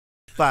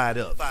Fired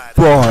up.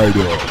 Fired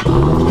up.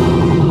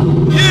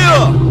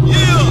 Yeah!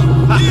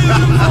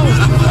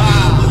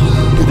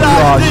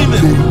 God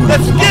demon!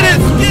 Let's get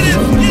it!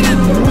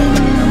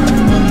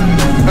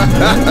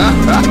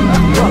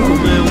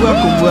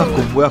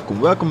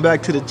 Welcome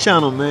back to the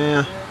channel,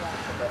 man.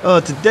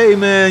 Today,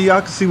 man,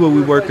 y'all can see what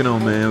we're working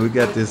on, man. We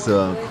got this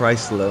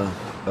Chrysler,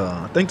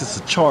 I think this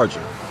is a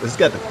Charger. It's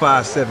got the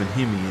 5.7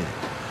 Hemi in it.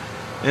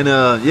 And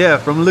yeah,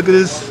 from the look of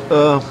this,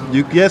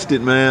 you guessed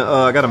it, man.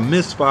 I got a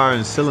Misfire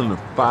in cylinder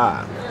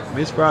 5.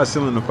 Misfire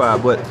cylinder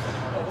 5. But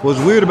what's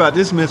weird about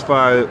this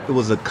Misfire, it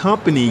was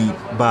accompanied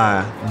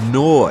by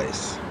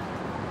noise.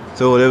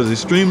 So there was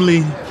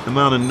extremely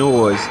amount of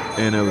noise,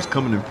 and it was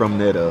coming from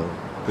that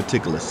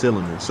particular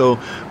cylinder. So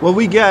what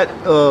we got,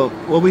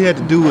 what we had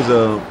to do was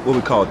what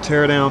we call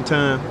tear down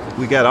time.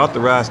 We got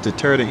authorized to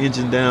tear the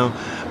engine down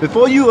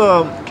before you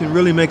can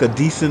really make a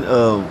decent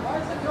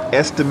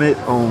estimate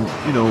on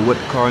what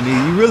the car needs.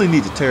 You really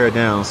need to tear it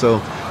down.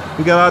 So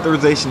we got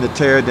authorization to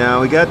tear it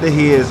down. We got the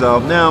heads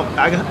off. Now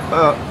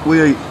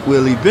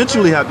we'll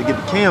eventually have to get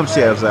the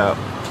camshafts out,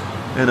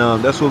 and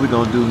that's what we're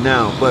gonna do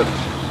now. But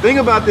thing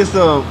about this,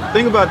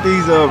 thing about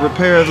these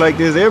repairs like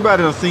this,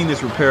 everybody done seen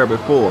this repair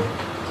before.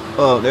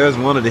 There's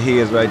one of the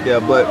heads right there,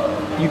 but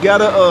you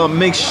gotta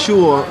make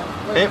sure,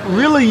 and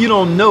really you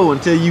don't know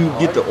until you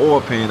get the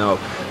oil pan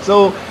off.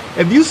 So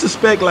if you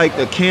suspect like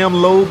the cam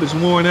lobe is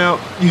worn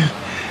out,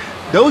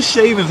 those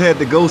shavings had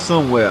to go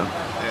somewhere.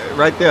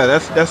 Right there,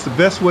 that's the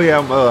best way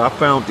I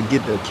found to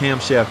get the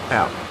camshaft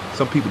out.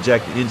 Some people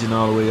jack the engine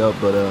all the way up,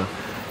 but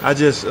I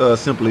just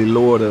simply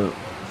lower the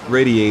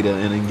radiator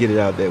and then get it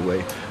out that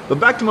way. But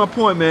back to my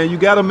point, man, you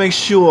got to make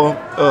sure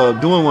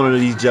doing one of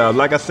these jobs,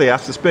 like I say, I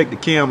suspect the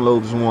cam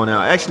lobe is worn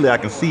out. Actually, I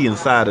can see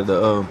inside of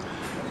the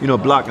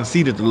block and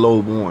see that the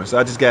lobe worn, so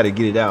I just got to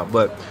get it out.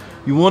 But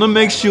you want to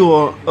make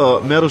sure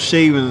metal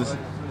shavings,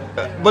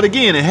 but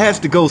again, it has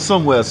to go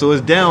somewhere, so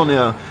it's down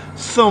there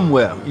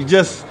somewhere. You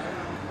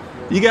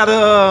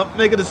gotta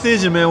make a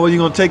decision, man, whether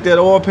you're gonna take that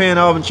oil pan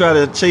off and try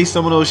to chase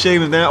some of those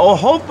shavings down, or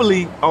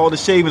hopefully all the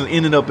shavings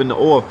ended up in the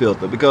oil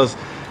filter, because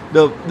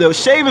the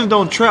shavings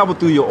don't travel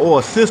through your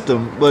oil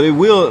system, but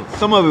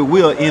some of it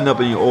will end up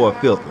in your oil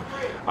filter.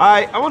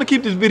 Alright, I want to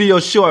keep this video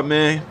short,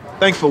 man.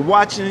 Thanks for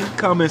watching.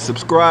 Comment,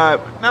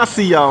 subscribe, and I'll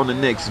see y'all in the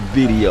next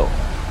video.